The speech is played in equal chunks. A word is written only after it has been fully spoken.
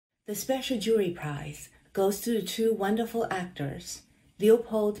The special jury prize goes to the two wonderful actors,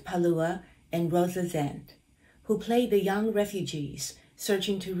 Leopold Palua and Rosa Zend, who played the young refugees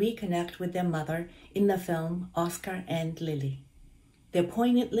searching to reconnect with their mother in the film Oskar and Lilli. Their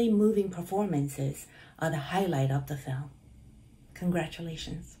poignantly moving performances are the highlight of the film.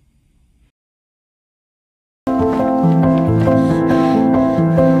 Congratulations.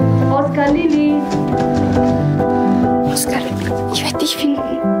 Oskar, Lilli. Oskar, ich werde dich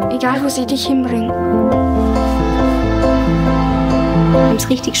finden, egal wo sie dich hinbringen. Wir haben es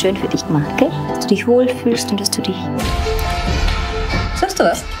richtig schön für dich gemacht, gell? Dass du dich wohlfühlst und dass du dich... Sagst du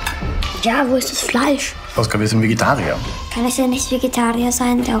was? Ja, wo ist das Fleisch? Oskar, wir sind Vegetarier. Kann es ja nicht Vegetarier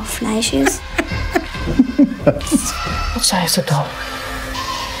sein, der auch Fleisch isst? Sei so doll.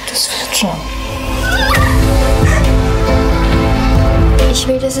 Das wird schon. Ich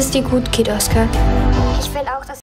will, dass es dir gut geht, Oskar. Ich will auch, dass